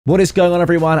What is going on,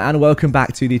 everyone, and welcome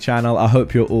back to the channel. I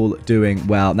hope you're all doing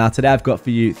well. Now today I've got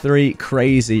for you 3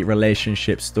 crazy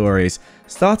relationship stories,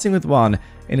 starting with one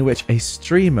in which a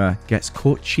streamer gets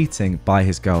caught cheating by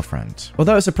his girlfriend.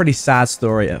 Although it's a pretty sad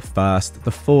story at first,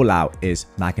 the fallout is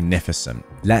magnificent.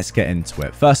 Let's get into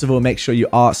it. First of all, make sure you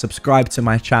are subscribed to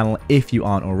my channel if you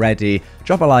aren't already.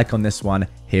 Drop a like on this one.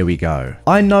 Here we go.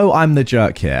 I know I'm the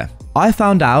jerk here. I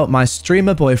found out my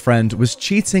streamer boyfriend was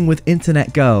cheating with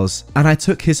internet girls and I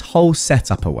took his whole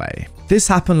setup away. This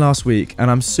happened last week and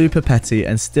I'm super petty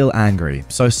and still angry,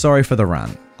 so sorry for the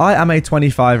rant. I am a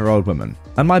 25-year-old woman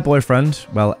and my boyfriend,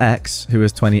 well ex, who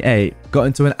is 28, got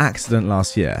into an accident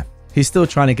last year. He's still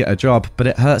trying to get a job, but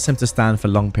it hurts him to stand for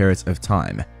long periods of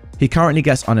time. He currently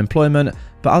gets unemployment,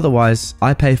 but otherwise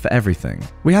I pay for everything.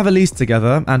 We have a lease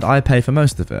together and I pay for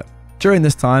most of it. During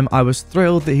this time, I was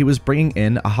thrilled that he was bringing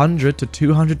in $100 to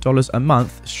 $200 a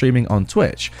month streaming on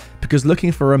Twitch, because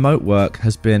looking for remote work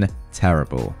has been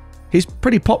terrible. He's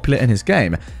pretty popular in his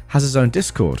game, has his own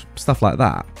Discord, stuff like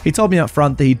that. He told me up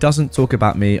front that he doesn't talk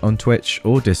about me on Twitch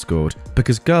or Discord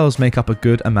because girls make up a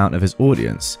good amount of his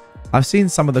audience. I've seen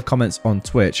some of the comments on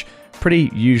Twitch, pretty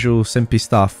usual simpy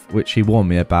stuff which he warned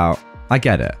me about. I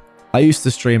get it. I used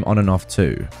to stream on and off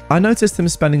too. I noticed him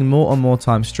spending more and more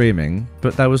time streaming,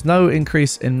 but there was no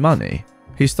increase in money.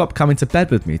 He stopped coming to bed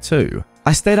with me too.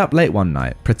 I stayed up late one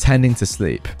night, pretending to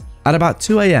sleep. At about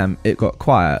 2 AM, it got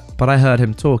quiet, but I heard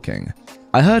him talking.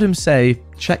 I heard him say,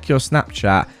 "Check your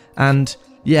Snapchat," and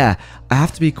 "Yeah, I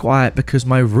have to be quiet because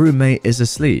my roommate is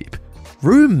asleep."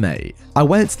 Roommate? I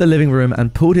went to the living room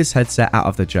and pulled his headset out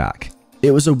of the jack.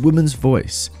 It was a woman's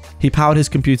voice. He powered his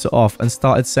computer off and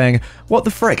started saying, "What the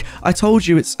frick? I told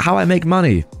you, it's how I make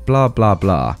money. Blah, blah,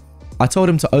 blah." I told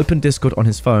him to open Discord on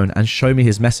his phone and show me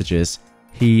his messages.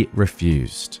 He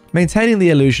refused. Maintaining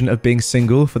the illusion of being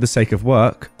single for the sake of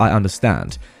work, I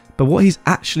understand. But what he's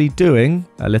actually doing,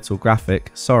 a little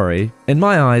graphic, sorry, in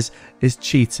my eyes, is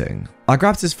cheating. I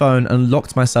grabbed his phone and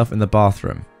locked myself in the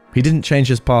bathroom. He didn't change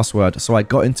his password, so I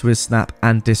got into his Snap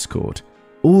and Discord.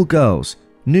 All girls.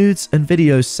 Nudes and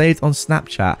videos saved on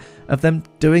Snapchat of them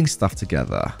doing stuff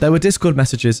together. There were Discord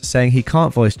messages saying he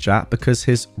can't voice chat because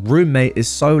his roommate is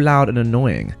so loud and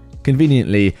annoying.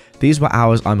 Conveniently, these were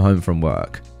hours I'm home from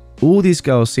work. All these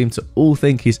girls seem to all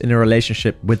think he's in a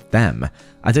relationship with them.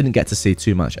 I didn't get to see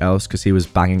too much else because he was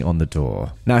banging on the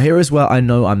door. Now here is where I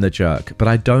know I'm the jerk, but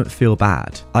I don't feel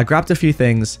bad. I grabbed a few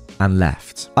things and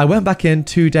left. I went back in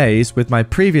 2 days with my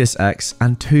previous ex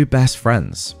and 2 best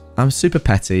friends. I'm super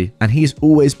petty, and he's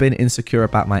always been insecure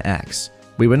about my ex.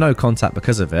 We were no contact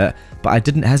because of it, but I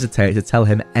didn't hesitate to tell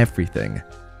him everything.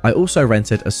 I also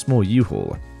rented a small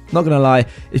U-Haul. Not gonna lie,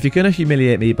 if you're gonna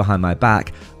humiliate me behind my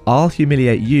back, I'll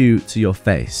humiliate you to your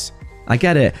face. I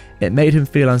get it, it made him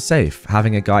feel unsafe,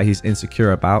 having a guy he's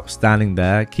insecure about standing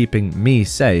there, keeping me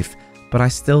safe, but I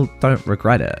still don't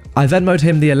regret it. I Venmo'd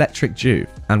him the electric Jew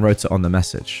and wrote it on the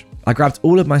message. I grabbed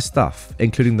all of my stuff,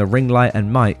 including the ring light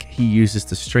and mic he uses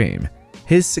to stream.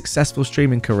 His successful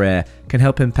streaming career can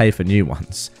help him pay for new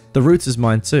ones. The router's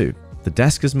mine too. The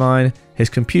desk is mine, his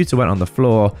computer went on the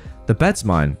floor, the bed's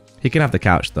mine. He can have the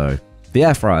couch though. The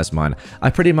air fryer's mine.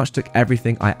 I pretty much took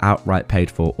everything I outright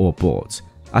paid for or bought.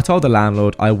 I told the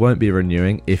landlord I won't be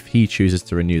renewing if he chooses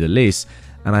to renew the lease,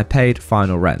 and I paid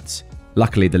final rent.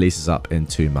 Luckily the lease is up in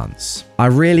 2 months. I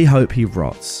really hope he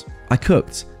rots. I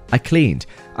cooked. I cleaned.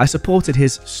 I supported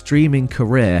his streaming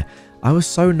career. I was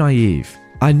so naive.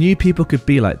 I knew people could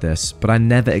be like this, but I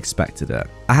never expected it.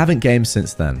 I haven't gamed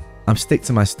since then. I'm sick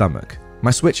to my stomach. My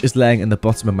Switch is laying in the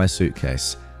bottom of my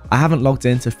suitcase. I haven't logged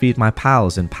in to feed my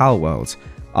pals in Pal World.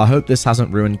 I hope this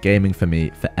hasn't ruined gaming for me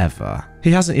forever.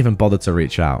 He hasn't even bothered to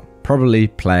reach out. Probably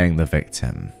playing the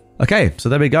victim. Okay, so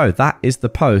there we go. That is the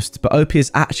post, but OP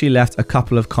has actually left a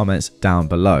couple of comments down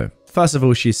below. First of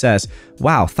all, she says,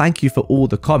 "Wow, thank you for all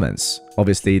the comments."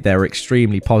 Obviously, they're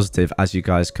extremely positive, as you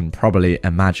guys can probably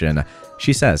imagine.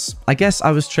 She says, "I guess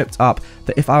I was tripped up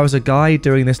that if I was a guy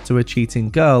doing this to a cheating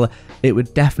girl, it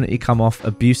would definitely come off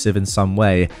abusive in some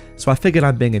way. So I figured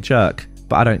I'm being a jerk,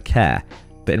 but I don't care."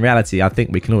 But in reality, I think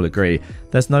we can all agree,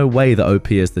 there's no way that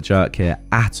OP is the jerk here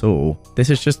at all. This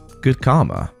is just good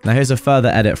karma. Now here's a further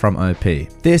edit from OP.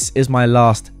 "This is my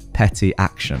last petty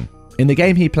action. In the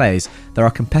game he plays, there are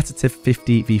competitive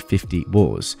 50v50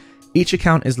 wars. Each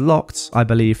account is locked, I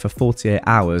believe, for 48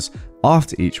 hours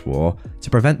after each war to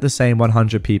prevent the same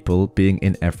 100 people being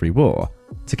in every war.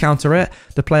 To counter it,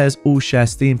 the players all share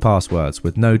Steam passwords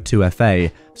with no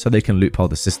 2FA so they can loophole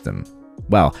the system.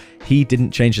 Well, he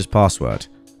didn't change his password.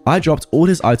 I dropped all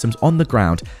his items on the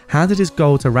ground, handed his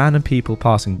gold to random people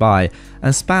passing by,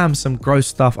 and spammed some gross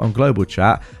stuff on global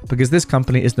chat because this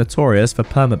company is notorious for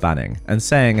permabanning and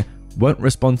saying, won't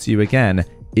respond to you again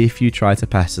if you try to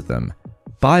pester them.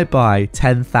 Bye bye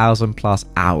 10,000 plus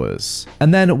hours.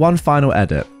 And then one final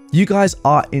edit. You guys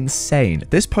are insane.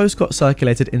 This post got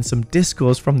circulated in some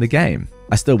discourse from the game.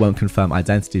 I still won't confirm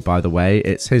identity, by the way.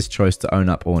 It's his choice to own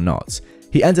up or not.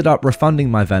 He ended up refunding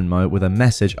my Venmo with a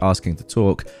message asking to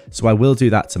talk, so I will do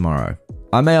that tomorrow.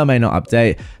 I may or may not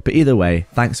update, but either way,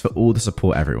 thanks for all the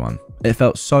support, everyone. It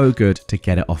felt so good to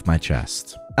get it off my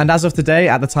chest. And as of today,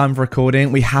 at the time of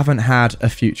recording, we haven't had a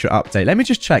future update. Let me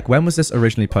just check. When was this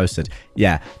originally posted?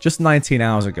 Yeah, just 19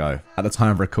 hours ago at the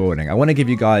time of recording. I want to give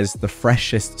you guys the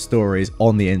freshest stories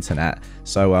on the internet.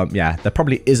 So yeah, there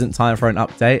probably isn't time for an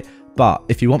update. But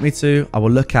if you want me to, I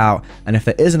will look out. And if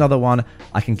there is another one,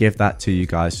 I can give that to you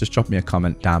guys. Just drop me a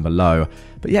comment down below.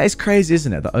 But yeah, it's crazy,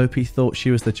 isn't it? That OP thought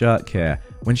she was the jerk here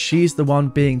when she's the one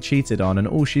being cheated on, and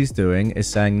all she's doing is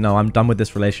saying, no, I'm done with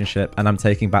this relationship and I'm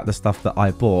taking back the stuff that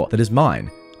I bought that is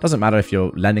mine. Doesn't matter if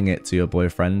you're lending it to your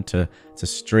boyfriend to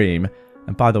stream.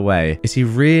 And by the way, is he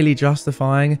really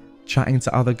justifying chatting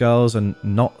to other girls and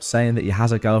not saying that he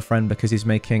has a girlfriend because he's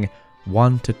making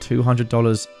 $100 to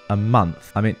 $200 a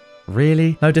month? I mean,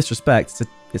 really? No disrespect,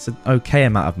 it's an okay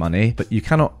amount of money, but you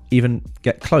cannot even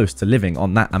get close to living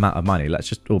on that amount of money. Let's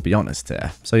just all be honest here.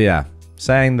 So yeah,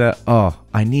 saying that, oh,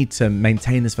 I need to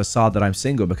maintain this facade that I'm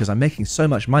single because I'm making so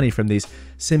much money from these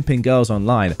simping girls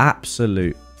online.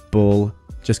 Absolute bull.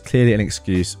 Just clearly an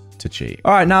excuse to cheat.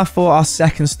 All right, now for our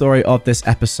second story of this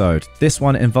episode. This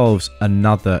one involves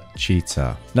another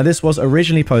cheater. Now, this was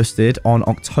originally posted on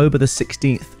October the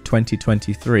 16th,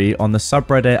 2023 on the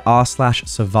subreddit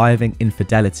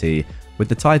r/survivinginfidelity with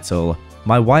the title,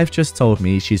 "My wife just told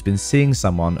me she's been seeing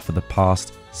someone for the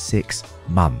past 6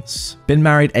 months. Been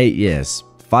married 8 years,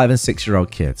 5 and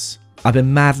 6-year-old kids. I've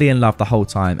been madly in love the whole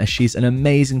time and she's an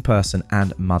amazing person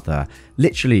and mother.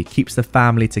 Literally keeps the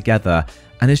family together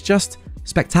and is just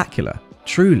spectacular,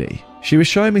 truly." She was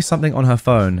showing me something on her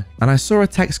phone and I saw a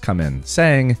text come in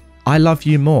saying, "I love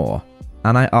you more."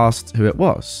 And I asked who it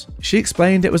was. She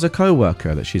explained it was a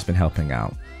co-worker that she's been helping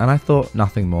out, and I thought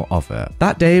nothing more of it.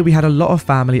 That day we had a lot of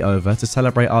family over to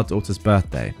celebrate our daughter's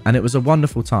birthday, and it was a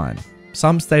wonderful time.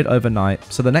 Some stayed overnight,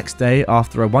 so the next day,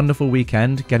 after a wonderful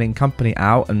weekend getting company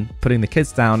out and putting the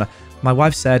kids down, my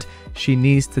wife said she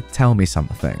needs to tell me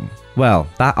something. Well,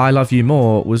 that "I love you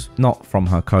more" was not from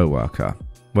her co-worker.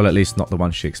 Well, at least not the one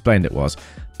she explained it was,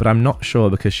 but I'm not sure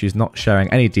because she's not sharing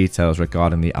any details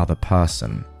regarding the other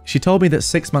person. She told me that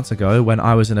 6 months ago, when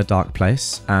I was in a dark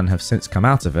place and have since come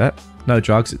out of it, no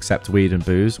drugs except weed and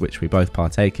booze, which we both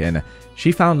partake in,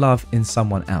 she found love in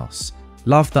someone else.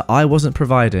 Love that I wasn't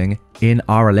providing in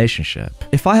our relationship.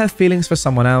 If I have feelings for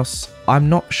someone else, I'm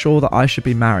not sure that I should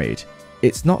be married.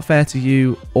 It's not fair to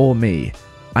you or me.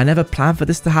 I never planned for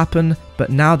this to happen,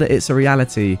 but now that it's a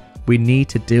reality, we need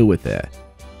to deal with it.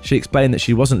 She explained that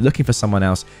she wasn't looking for someone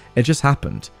else, it just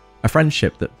happened. A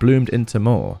friendship that bloomed into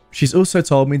more. She's also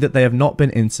told me that they have not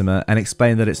been intimate and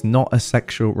explained that it's not a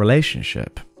sexual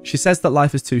relationship. She says that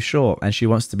life is too short and she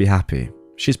wants to be happy.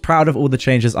 She's proud of all the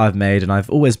changes I've made and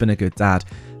I've always been a good dad,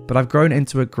 but I've grown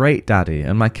into a great daddy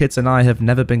and my kids and I have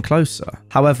never been closer.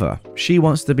 However, she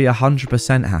wants to be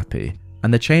 100% happy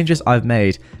and the changes I've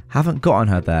made haven't gotten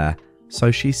her there, so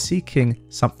she's seeking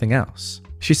something else.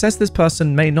 She says this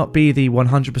person may not be the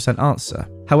 100% answer.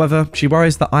 However, she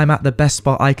worries that I'm at the best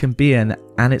spot I can be in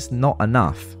and it's not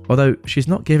enough, although she's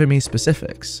not giving me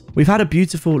specifics. We've had a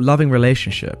beautiful, loving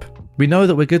relationship. We know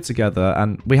that we're good together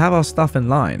and we have our stuff in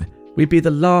line. We'd be the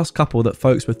last couple that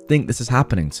folks would think this is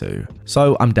happening to.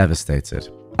 So I'm devastated.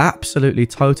 Absolutely,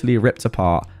 totally ripped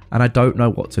apart, and I don't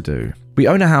know what to do. We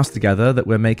own a house together that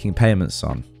we're making payments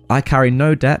on. I carry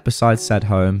no debt besides said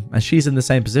home, and she's in the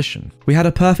same position. We had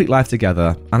a perfect life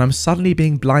together, and I'm suddenly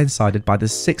being blindsided by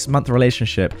this 6-month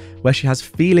relationship where she has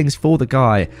feelings for the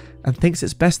guy and thinks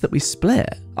it's best that we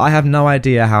split. I have no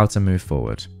idea how to move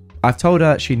forward. I've told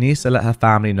her she needs to let her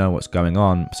family know what's going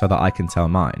on so that I can tell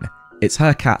mine. It's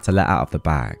her cat to let out of the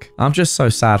bag. I'm just so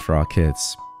sad for our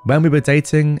kids. When we were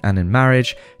dating and in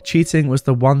marriage, cheating was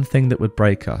the one thing that would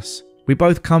break us. We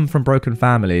both come from broken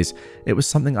families. It was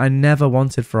something I never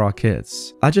wanted for our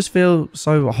kids. I just feel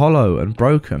so hollow and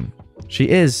broken. She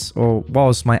is, or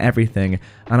was, my everything,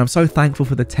 and I'm so thankful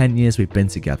for the 10 years we've been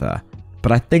together.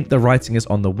 But I think the writing is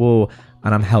on the wall,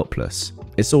 and I'm helpless.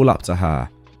 It's all up to her.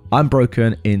 I'm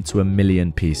broken into a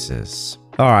million pieces.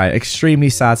 Alright, extremely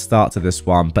sad start to this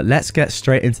one, but let's get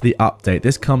straight into the update.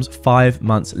 This comes 5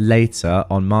 months later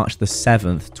on March the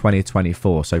 7th,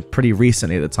 2024, so pretty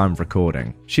recently at the time of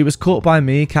recording. She was caught by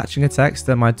me catching a text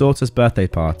at my daughter's birthday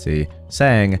party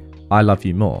saying, "I love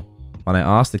you more." When I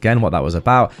asked again what that was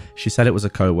about, she said it was a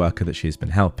co-worker that she's been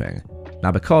helping.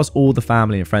 Now, because all the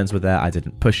family and friends were there, I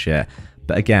didn't push it.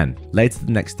 But again, later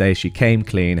the next day, she came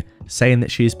clean, saying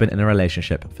that she's been in a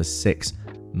relationship for 6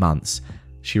 months.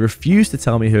 She refused to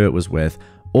tell me who it was with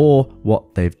or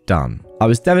what they've done. I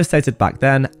was devastated back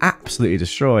then, absolutely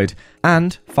destroyed,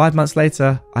 and 5 months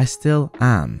later, I still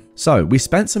am. So we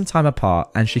spent some time apart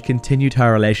and she continued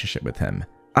her relationship with him.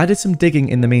 I did some digging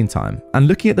in the meantime, and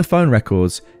looking at the phone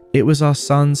records, it was our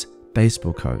son's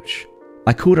baseball coach.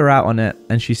 I called her out on it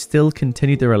and she still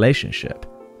continued the relationship.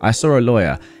 I saw a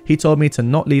lawyer. He told me to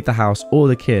not leave the house or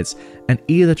the kids and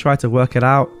either try to work it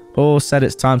out or said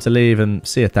it's time to leave and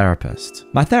see a therapist.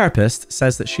 My therapist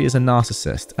says that she is a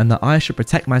narcissist and that I should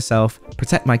protect myself,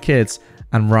 protect my kids,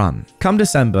 and run. Come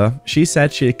December, she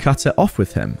said she had cut it off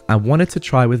with him and wanted to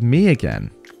try with me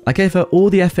again. I gave her all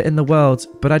the effort in the world,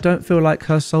 but I don't feel like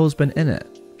her soul's been in it.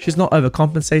 She's not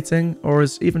overcompensating or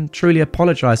has even truly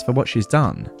apologized for what she's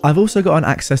done. I've also gotten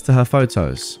access to her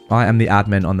photos. I am the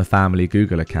admin on the family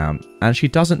Google account, and she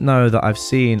doesn't know that I've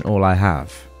seen all I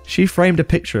have. She framed a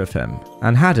picture of him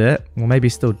and had it, or maybe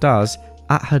still does,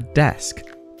 at her desk.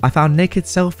 I found naked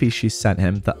selfies she sent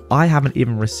him that I haven't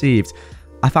even received.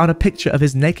 I found a picture of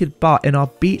his naked butt in our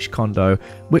beach condo,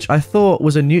 which I thought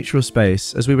was a neutral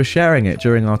space as we were sharing it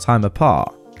during our time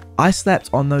apart. I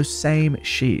slept on those same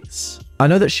sheets. I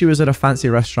know that she was at a fancy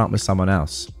restaurant with someone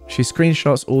else. She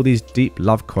screenshots all these deep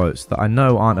love quotes that I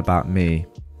know aren't about me.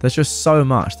 There's just so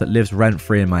much that lives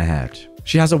rent-free in my head.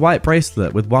 She has a white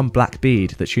bracelet with one black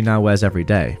bead that she now wears every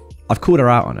day. I've called her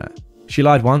out on it. She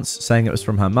lied once, saying it was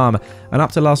from her mum, and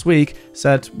up to last week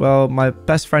said, well, my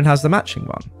best friend has the matching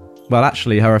one. Well,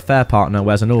 actually, her affair partner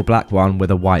wears an all-black one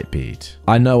with a white bead.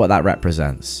 I know what that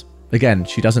represents. Again,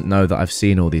 she doesn't know that I've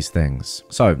seen all these things.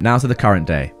 So, now to the current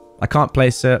day. I can't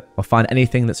place it or find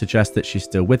anything that suggests that she's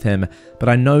still with him, but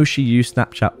I know she used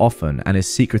Snapchat often and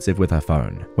is secretive with her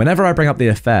phone. Whenever I bring up the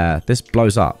affair, this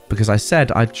blows up because I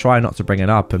said I'd try not to bring it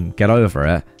up and get over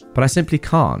it, but I simply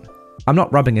can't. I'm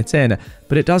not rubbing it in,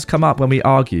 but it does come up when we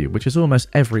argue, which is almost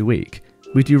every week.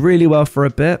 We do really well for a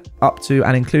bit, up to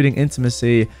and including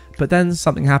intimacy, but then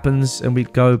something happens and we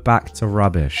go back to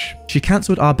rubbish. She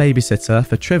cancelled our babysitter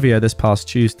for trivia this past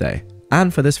Tuesday.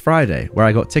 And for this Friday, where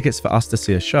I got tickets for us to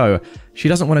see a show. She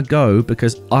doesn't want to go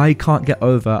because I can't get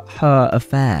over her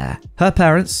affair. Her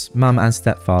parents, mum and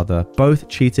stepfather, both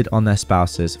cheated on their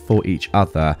spouses for each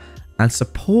other and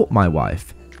support my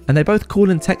wife. And they both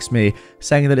call and text me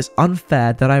saying that it's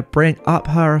unfair that I bring up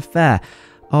her affair.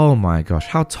 Oh my gosh,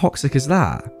 how toxic is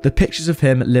that? The pictures of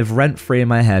him live rent-free in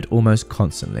my head almost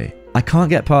constantly. I can't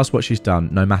get past what she's done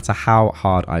no matter how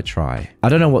hard I try. I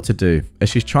don't know what to do as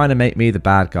she's trying to make me the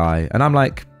bad guy, and I'm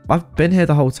like, I've been here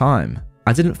the whole time.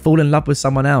 I didn't fall in love with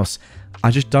someone else.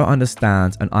 I just don't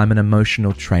understand and I'm an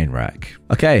emotional train wreck.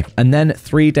 Okay, and then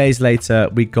 3 days later,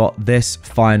 we got this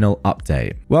final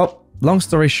update. Well, long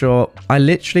story short, I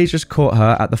literally just caught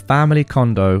her at the family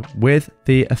condo with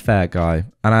the affair guy,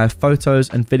 and I have photos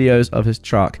and videos of his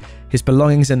truck, his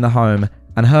belongings in the home,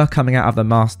 and her coming out of the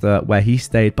master where he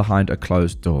stayed behind a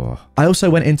closed door. I also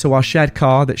went into our shared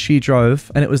car that she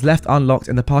drove, and it was left unlocked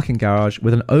in the parking garage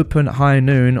with an open high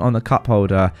noon on the cup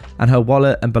holder and her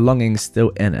wallet and belongings still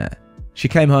in it. She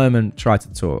came home and tried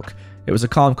to talk. It was a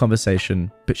calm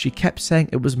conversation, but she kept saying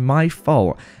it was my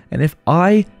fault, and if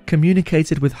I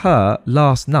communicated with her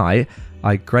last night,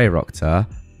 I grey rocked her,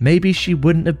 maybe she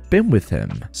wouldn't have been with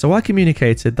him. So I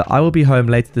communicated that I will be home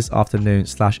later this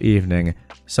afternoon/evening,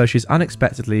 so she's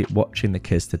unexpectedly watching the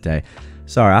kids today.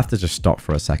 Sorry, I have to just stop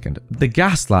for a second. The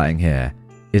gaslighting here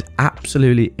is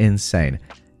absolutely insane.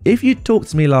 If you talked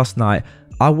to me last night,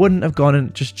 I wouldn't have gone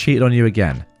and just cheated on you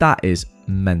again. That is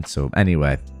mental.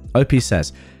 Anyway, OP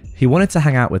says, he wanted to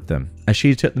hang out with them, and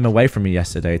she took them away from me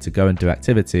yesterday to go and do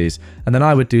activities, and then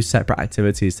I would do separate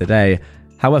activities today.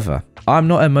 However, I'm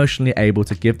not emotionally able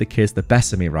to give the kids the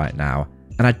best of me right now,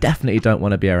 and I definitely don't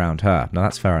want to be around her. Now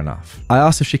that's fair enough. I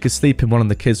asked if she could sleep in one of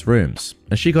the kids' rooms,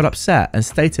 and she got upset and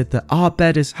stated that our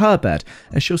bed is her bed,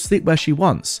 and she'll sleep where she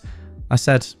wants. I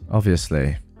said,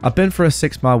 obviously. I've been for a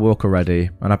 6-mile walk already,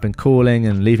 and I've been calling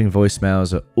and leaving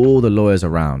voicemails at all the lawyers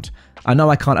around. I know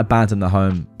I can't abandon the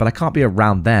home, but I can't be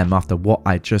around them after what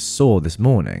I just saw this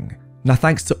morning. Now,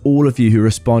 thanks to all of you who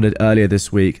responded earlier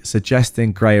this week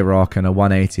suggesting Grey Rock and a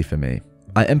 180 for me.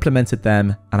 I implemented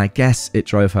them, and I guess it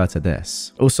drove her to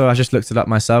this. Also, I just looked it up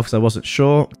myself because I wasn't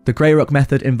sure. The Grey Rock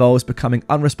method involves becoming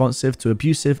unresponsive to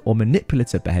abusive or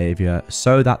manipulative behavior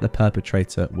so that the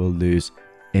perpetrator will lose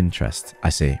interest. I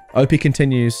see. OP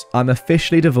continues, I'm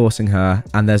officially divorcing her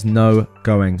and there's no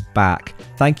going back.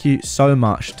 Thank you so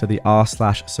much to the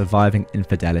r/surviving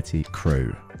infidelity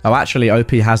crew. Oh, actually,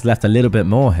 OP has left a little bit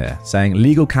more here, saying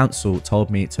legal counsel told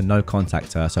me to no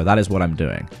contact her, so that is what I'm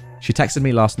doing. She texted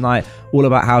me last night all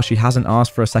about how she hasn't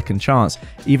asked for a second chance,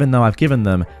 even though I've given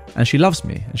them, and she loves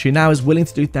me, and she now is willing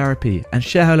to do therapy and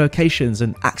share her locations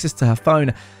and access to her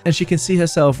phone, and she can see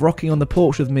herself rocking on the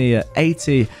porch with me at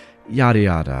 80, yada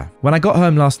yada. When I got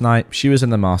home last night, she was in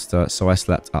the master, so I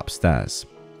slept upstairs.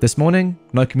 This morning,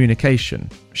 no communication.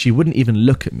 She wouldn't even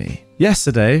look at me.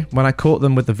 Yesterday, when I caught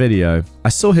them with the video, I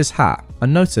saw his hat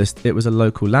and noticed it was a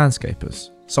local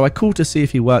landscaper's. So I called to see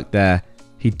if he worked there.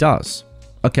 He does.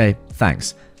 Okay,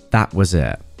 thanks. That was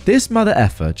it. This mother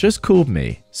effer just called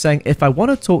me, saying if I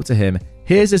want to talk to him,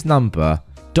 here's his number,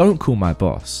 don't call my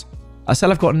boss. I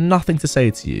said I've got nothing to say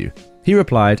to you. He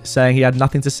replied, saying he had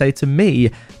nothing to say to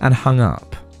me and hung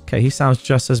up. Okay, he sounds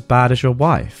just as bad as your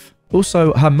wife.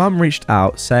 Also, her mum reached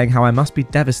out saying how I must be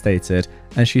devastated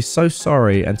and she's so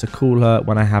sorry and to call her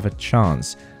when I have a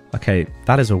chance. Okay,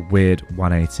 that is a weird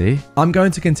 180. I'm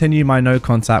going to continue my no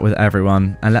contact with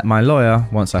everyone and let my lawyer,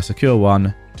 once I secure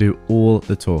one, do all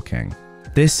the talking.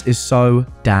 This is so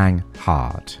dang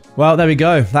hard. Well, there we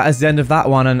go. That is the end of that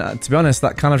one. And to be honest,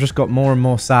 that kind of just got more and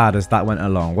more sad as that went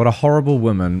along. What a horrible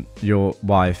woman your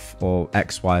wife or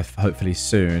ex-wife, hopefully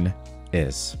soon,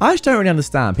 is. I just don't really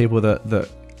understand people that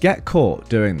get caught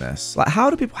doing this. Like, how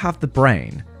do people have the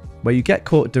brain where you get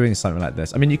caught doing something like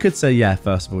this? I mean, you could say, yeah,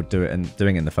 first of all, do it, and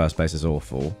doing it in the first place is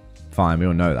awful. Fine, we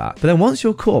all know that. But then once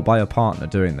you're caught by your partner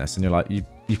doing this and you're like, you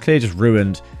clearly just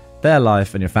ruined their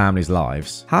life and your family's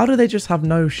lives, how do they just have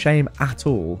no shame at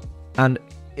all? And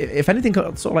if anything,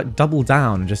 sort of like double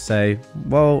down and just say,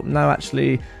 well, no,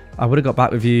 actually, I would have got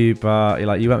back with you, but you're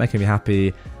like, you weren't making me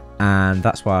happy, and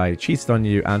that's why I cheated on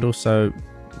you, and also,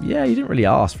 yeah, you didn't really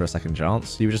ask for a second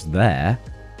chance. You were just there.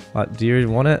 Like, do you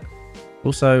even want it?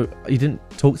 Also, you didn't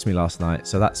talk to me last night,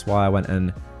 so that's why I went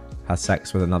and had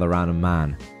sex with another random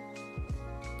man.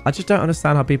 I just don't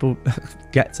understand how people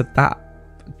get to that,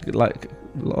 like,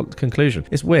 conclusion.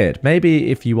 It's weird.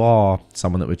 Maybe if you are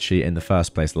someone that would cheat in the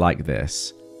first place like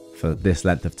this, for this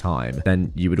length of time,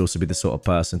 then you would also be the sort of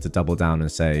person to double down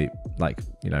and say, like,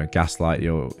 you know, gaslight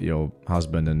your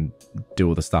husband and do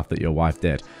all the stuff that your wife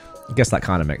did. I guess that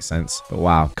kind of makes sense. But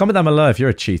wow. Comment down below if you're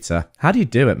a cheater. How do you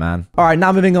do it, man? All right,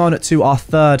 now moving on to our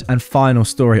third and final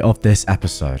story of this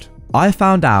episode. I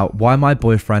found out why my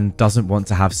boyfriend doesn't want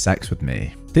to have sex with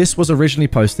me. This was originally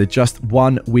posted just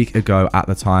 1 week ago at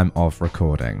the time of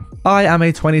recording. I am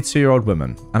a 22-year-old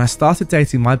woman, and I started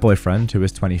dating my boyfriend, who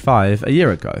is 25, a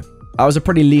year ago. I was a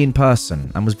pretty lean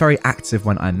person and was very active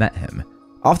when I met him.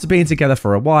 After being together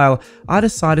for a while, I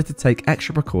decided to take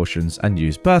extra precautions and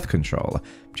use birth control.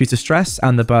 Due to stress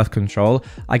and the birth control,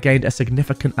 I gained a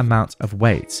significant amount of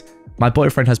weight. My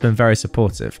boyfriend has been very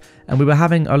supportive, and we were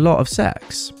having a lot of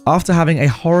sex. After having a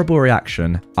horrible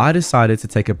reaction, I decided to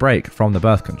take a break from the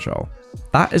birth control.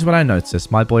 That is when I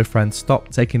noticed my boyfriend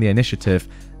stopped taking the initiative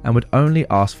and would only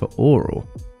ask for oral.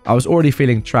 I was already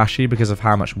feeling trashy because of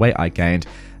how much weight I gained,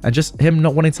 and just him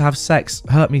not wanting to have sex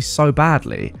hurt me so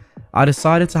badly. I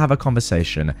decided to have a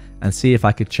conversation and see if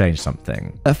I could change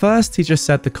something. At first, he just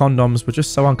said the condoms were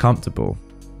just so uncomfortable.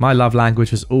 My love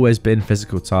language has always been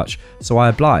physical touch, so I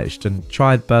obliged and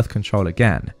tried birth control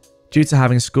again. Due to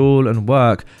having school and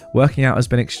work, working out has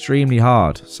been extremely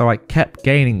hard, so I kept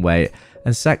gaining weight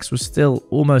and sex was still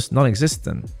almost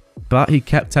non-existent. But he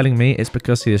kept telling me it's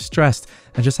because he is stressed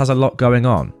and just has a lot going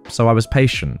on, so I was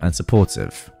patient and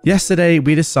supportive. Yesterday,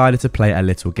 we decided to play a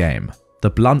little game, the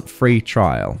blunt-free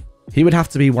trial. He would have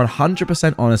to be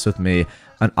 100% honest with me,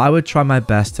 and I would try my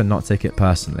best to not take it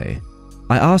personally.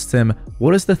 I asked him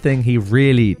what is the thing he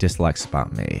really dislikes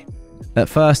about me. At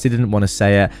first, he didn't want to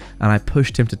say it, and I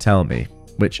pushed him to tell me,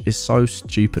 which is so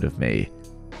stupid of me.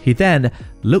 He then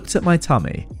looked at my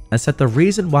tummy and said the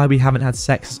reason why we haven't had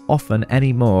sex as often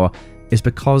anymore is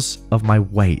because of my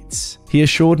weight. He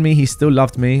assured me he still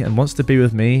loved me and wants to be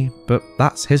with me, but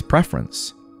that's his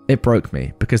preference. It broke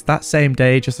me because that same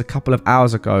day, just a couple of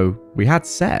hours ago, we had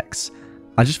sex.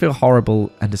 I just feel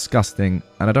horrible and disgusting,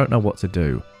 and I don't know what to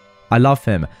do. I love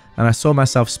him, and I saw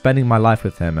myself spending my life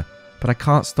with him, but I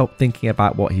can't stop thinking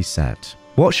about what he said.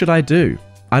 What should I do?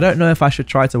 I don't know if I should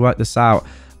try to work this out.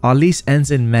 Our lease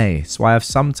ends in May, so I have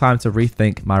some time to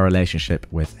rethink my relationship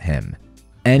with him.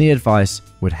 Any advice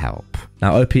would help.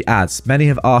 Now, OP adds, many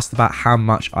have asked about how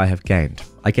much I have gained.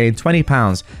 I gained 20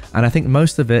 pounds, and I think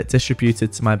most of it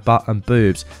distributed to my butt and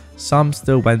boobs. Some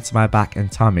still went to my back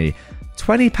and tummy.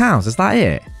 20 pounds, is that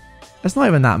it? That's not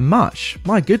even that much.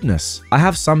 My goodness. I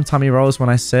have some tummy rolls when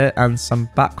I sit and some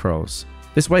back rolls.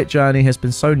 This weight journey has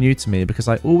been so new to me because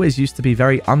I always used to be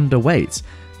very underweight.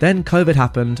 Then COVID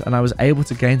happened and I was able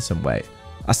to gain some weight.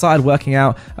 I started working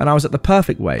out and I was at the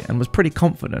perfect weight and was pretty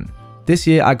confident. This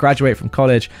year I graduate from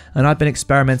college and I've been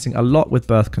experimenting a lot with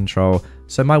birth control,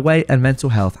 so my weight and mental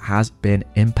health has been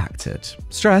impacted.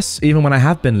 Stress, even when I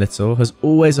have been little, has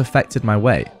always affected my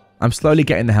weight. I'm slowly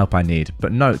getting the help I need,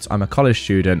 but note I'm a college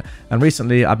student and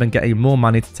recently I've been getting more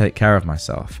money to take care of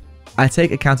myself. I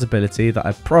take accountability that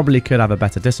I probably could have a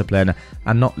better discipline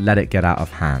and not let it get out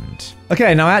of hand.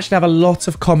 Okay, now I actually have a lot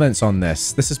of comments on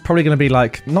this. This is probably going to be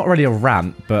like, not really a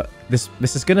rant, but this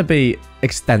is going to be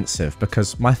extensive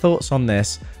because my thoughts on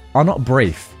this are not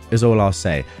brief, is all I'll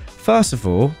say. First of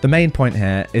all, the main point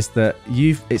here is that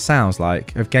it sounds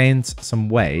like, have gained some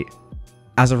weight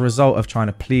as a result of trying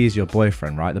to please your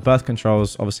boyfriend, right? The birth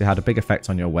controls obviously had a big effect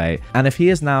on your weight. And if he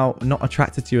is now not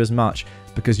attracted to you as much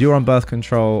because you're on birth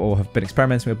control or have been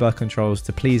experimenting with birth controls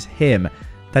to please him,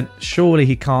 then surely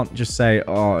he can't just say,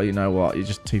 oh, you know what, you're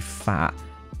just too fat.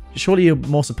 Surely you're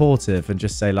more supportive and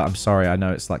just say, like, I'm sorry, I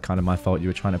know it's like kind of my fault, you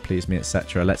were trying to please me,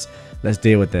 etc. Let's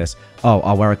deal with this. Oh,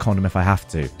 I'll wear a condom if I have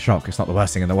to. Shock, it's not the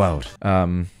worst thing in the world.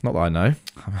 Not that I know.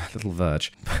 I'm a little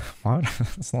verge. Why?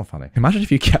 That's not funny. Imagine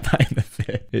if you kept that in the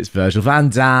fit. It's Virgil van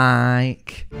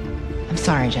Dijk. I'm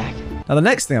sorry, Jack. Now, the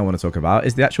next thing I want to talk about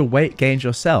is the actual weight gained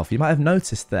yourself. You might have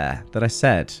noticed there that I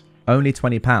said only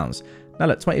 20 pounds. Now,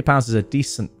 look, 20 pounds is a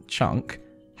decent chunk.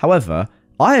 However,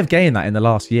 I have gained that in the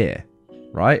last year.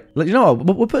 Right? Like, you know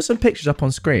what? We'll put some pictures up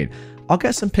on screen. I'll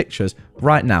get some pictures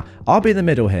right now. I'll be in the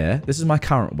middle here. This is my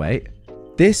current weight.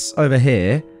 This over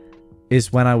here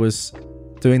is when I was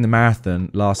doing the marathon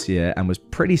last year and was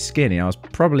pretty skinny. I was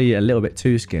probably a little bit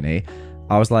too skinny.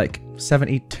 I was like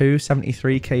 72,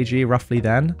 73 kg roughly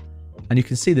then. And you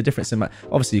can see the difference in my...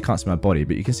 Obviously, you can't see my body,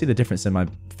 but you can see the difference in my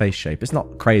face shape. It's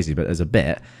not crazy, but there's a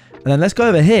bit. And then let's go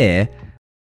over here.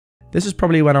 This is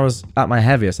probably when I was at my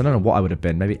heaviest. I don't know what I would have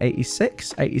been. Maybe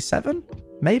 86, 87,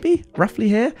 maybe, roughly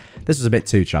here. This was a bit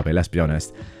too chubby, let's be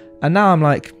honest. And now I'm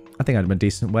like, I think I'm a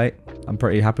decent weight. I'm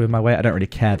pretty happy with my weight. I don't really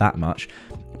care that much.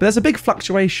 But there's a big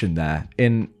fluctuation there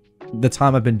in the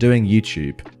time I've been doing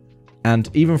YouTube. And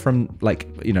even from like,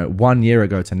 you know, 1 year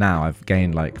ago to now, I've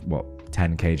gained like, what,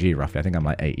 10 kg roughly. I think I'm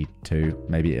like 82,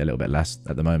 maybe a little bit less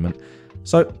at the moment.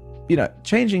 So, you know,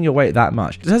 changing your weight that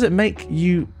much, does it make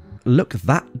you look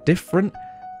that different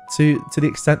to the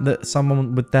extent that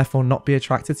someone would therefore not be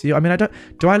attracted to you? I mean,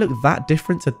 do I look that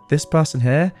different to this person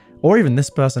here or even this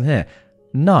person here?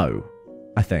 No,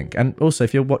 I think. And also,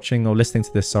 if you're watching or listening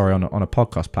to this, sorry, on a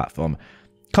podcast platform,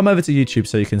 come over to YouTube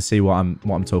so you can see what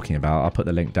I'm talking about. I'll put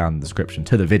the link down in the description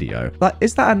to the video. Like,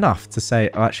 is that enough to say,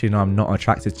 oh, actually, no, I'm not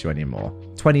attracted to you anymore?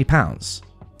 20 pounds?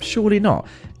 Surely not.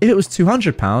 If it was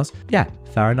 200 pounds, yeah,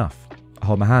 fair enough. I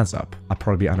hold my hands up. I'd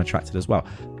probably be unattracted as well.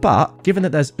 But given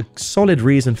that there's a solid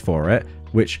reason for it,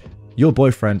 which your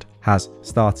boyfriend has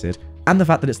started, and the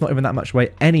fact that it's not even that much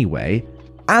weight anyway,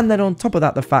 and then on top of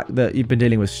that, the fact that you've been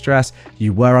dealing with stress,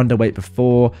 you were underweight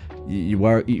before,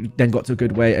 you then got to a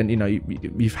good weight, and you know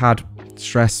you've had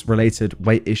stress-related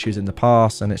weight issues in the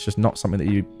past, and it's just not something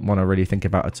that you want to really think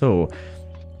about at all.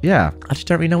 Yeah, I just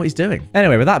don't really know what he's doing.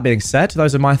 Anyway, with that being said,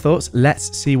 those are my thoughts.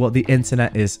 Let's see what the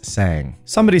internet is saying.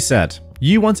 Somebody said,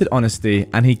 you wanted honesty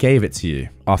and he gave it to you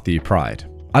after you pried.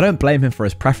 I don't blame him for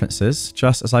his preferences,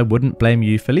 just as I wouldn't blame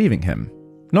you for leaving him.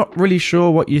 Not really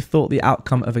sure what you thought the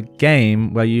outcome of a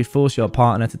game where you force your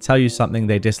partner to tell you something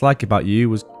they dislike about you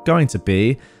was going to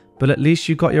be, but at least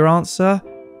you got your answer.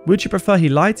 Would you prefer he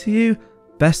lied to you?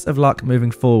 Best of luck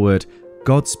moving forward.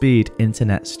 Godspeed,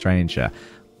 internet stranger.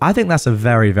 I think that's a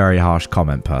very, very harsh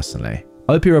comment personally.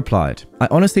 OP replied, I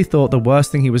honestly thought the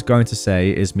worst thing he was going to say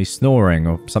is me snoring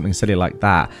or something silly like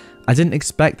that. I didn't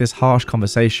expect this harsh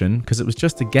conversation because it was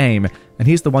just a game and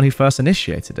he's the one who first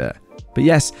initiated it. But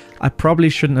yes, I probably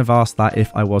shouldn't have asked that if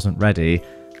I wasn't ready.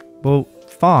 Well,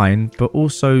 fine, but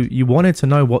also you wanted to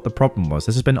know what the problem was.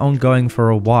 This has been ongoing for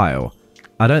a while.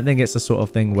 I don't think it's the sort of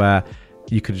thing where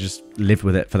you could just live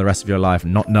with it for the rest of your life,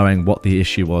 not knowing what the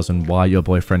issue was and why your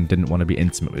boyfriend didn't want to be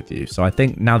intimate with you. So I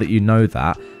think now that you know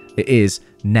that, it is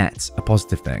net a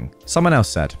positive thing. Someone else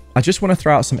said, I just want to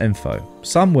throw out some info.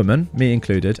 Some women, me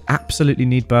included, absolutely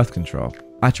need birth control.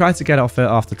 I tried to get off it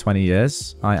after 20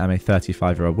 years. I am a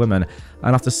 35-year-old woman,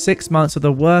 and after 6 months of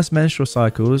the worst menstrual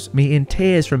cycles, me in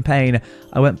tears from pain,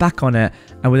 I went back on it,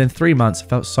 and within 3 months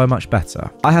felt so much better.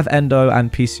 I have endo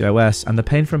and PCOS, and the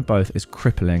pain from both is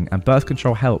crippling, and birth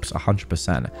control helps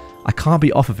 100%. I can't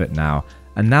be off of it now,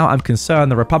 and now I'm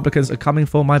concerned the Republicans are coming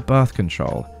for my birth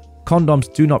control.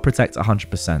 Condoms do not protect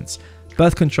 100%.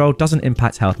 Birth control doesn't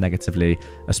impact health negatively.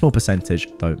 A small percentage,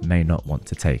 though, may not want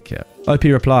to take it. OP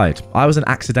replied, I was an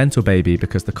accidental baby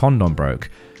because the condom broke.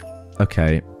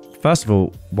 Okay, first of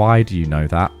all, why do you know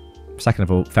that? Second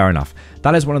of all, fair enough.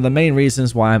 That is one of the main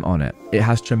reasons why I'm on it. It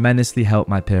has tremendously helped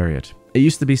my period. It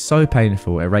used to be so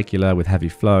painful, irregular, with heavy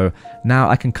flow. Now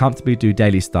I can comfortably do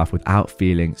daily stuff without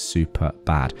feeling super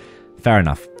bad. Fair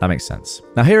enough, that makes sense.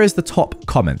 Now here is the top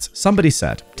comment. Somebody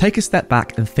said, take a step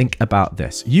back and think about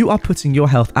this. You are putting your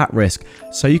health at risk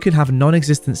so you can have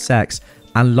non-existent sex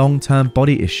and long-term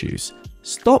body issues.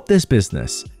 Stop this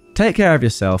business. Take care of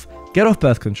yourself, get off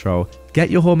birth control, get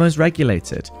your hormones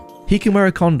regulated. He can wear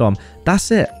a condom,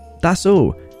 that's it, that's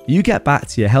all. You get back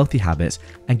to your healthy habits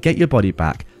and get your body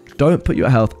back. Don't put your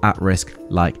health at risk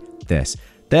like this.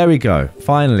 There we go.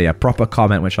 Finally, a proper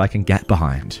comment which I can get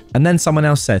behind. And then someone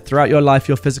else said, throughout your life,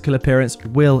 your physical appearance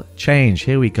will change.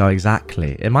 Here we go,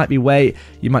 exactly. It might be weight,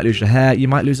 you might lose your hair, you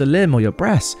might lose a limb or your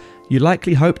breasts. You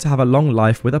likely hope to have a long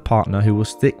life with a partner who will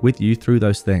stick with you through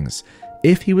those things.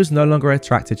 If he was no longer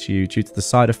attracted to you due to the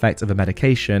side effects of a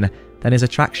medication, then his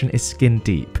attraction is skin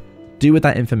deep. Do with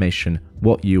that information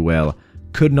what you will.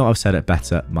 Could not have said it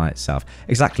better myself.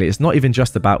 Exactly, it's not even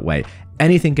just about weight.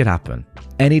 Anything could happen.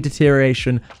 Any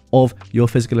deterioration of your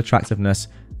physical attractiveness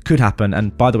could happen,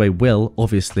 and by the way, will,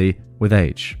 obviously, with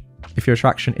age. If your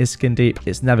attraction is skin deep,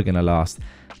 it's never going to last.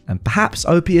 And perhaps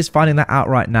OP is finding that out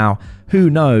right now. Who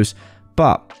knows?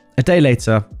 But a day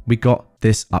later, we got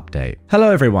this update.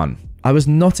 Hello, everyone. I was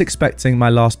not expecting my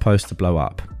last post to blow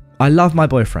up. I love my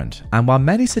boyfriend, and while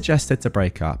many suggested to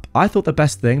break up, I thought the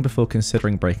best thing before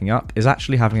considering breaking up is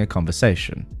actually having a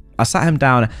conversation. I sat him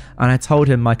down and I told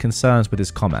him my concerns with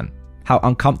his comment, how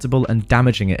uncomfortable and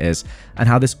damaging it is, and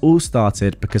how this all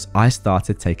started because I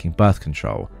started taking birth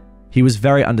control. He was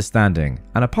very understanding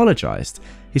and apologized.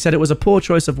 He said it was a poor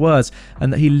choice of words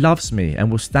and that he loves me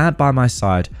and will stand by my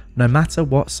side no matter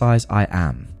what size I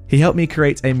am. He helped me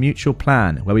create a mutual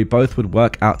plan where we both would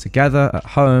work out together at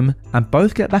home and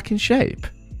both get back in shape.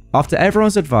 After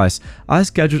everyone's advice, I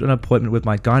scheduled an appointment with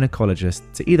my gynecologist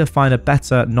to either find a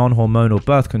better non-hormonal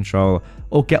birth control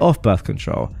or get off birth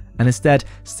control and instead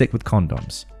stick with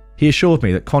condoms. He assured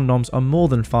me that condoms are more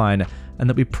than fine and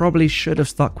that we probably should have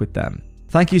stuck with them.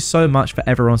 Thank you so much for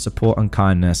everyone's support and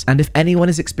kindness, and if anyone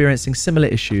is experiencing similar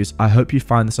issues, I hope you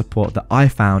find the support that I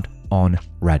found on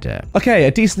Reddit. Okay,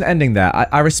 a decent ending there.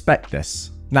 I respect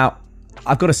this. Now,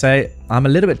 I've got to say, I'm a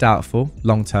little bit doubtful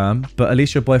long term, but at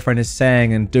least your boyfriend is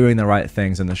saying and doing the right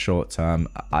things in the short term.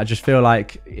 I just feel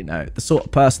like, you know, the sort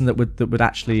of person that would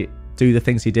actually do the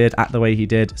things he did, act the way he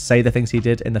did, say the things he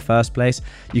did in the first place.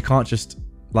 You can't just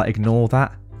like ignore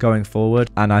that going forward.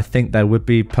 And I think there would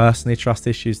be personally trust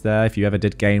issues there if you ever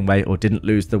did gain weight or didn't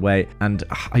lose the weight. And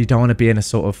you don't want to be in a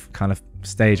sort of kind of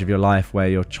stage of your life where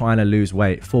you're trying to lose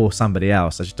weight for somebody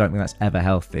else. I just don't think that's ever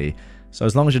healthy. So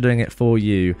as long as you're doing it for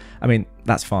you, I mean,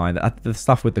 that's fine. The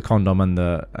stuff with the condom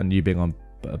and you being on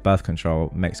birth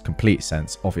control makes complete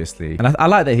sense, obviously. And I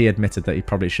like that he admitted that he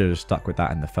probably should have stuck with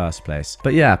that in the first place.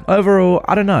 But yeah, overall,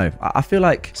 I don't know. I feel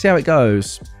like, see how it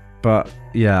goes. But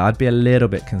yeah, I'd be a little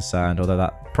bit concerned, although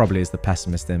that probably is the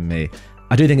pessimist in me.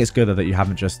 I do think it's good that you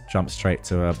haven't just jumped straight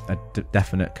to a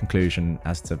definite conclusion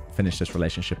as to finish this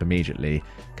relationship immediately,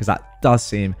 because that does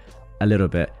seem a little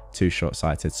bit too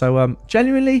short-sighted. So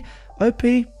genuinely, OP,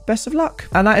 best of luck.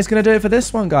 And that is going to do it for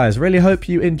this one, guys. Really hope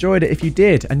you enjoyed it. If you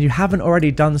did and you haven't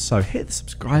already done so, hit the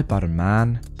subscribe button,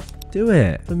 man. Do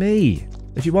it for me.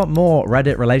 If you want more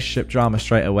Reddit relationship drama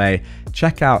straight away,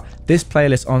 check out this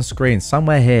playlist on screen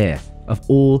somewhere here of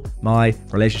all my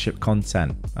relationship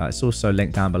content. It's also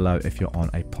linked down below if you're on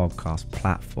a podcast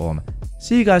platform.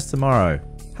 See you guys tomorrow.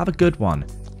 Have a good one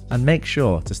and make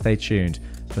sure to stay tuned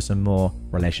for some more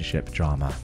relationship drama.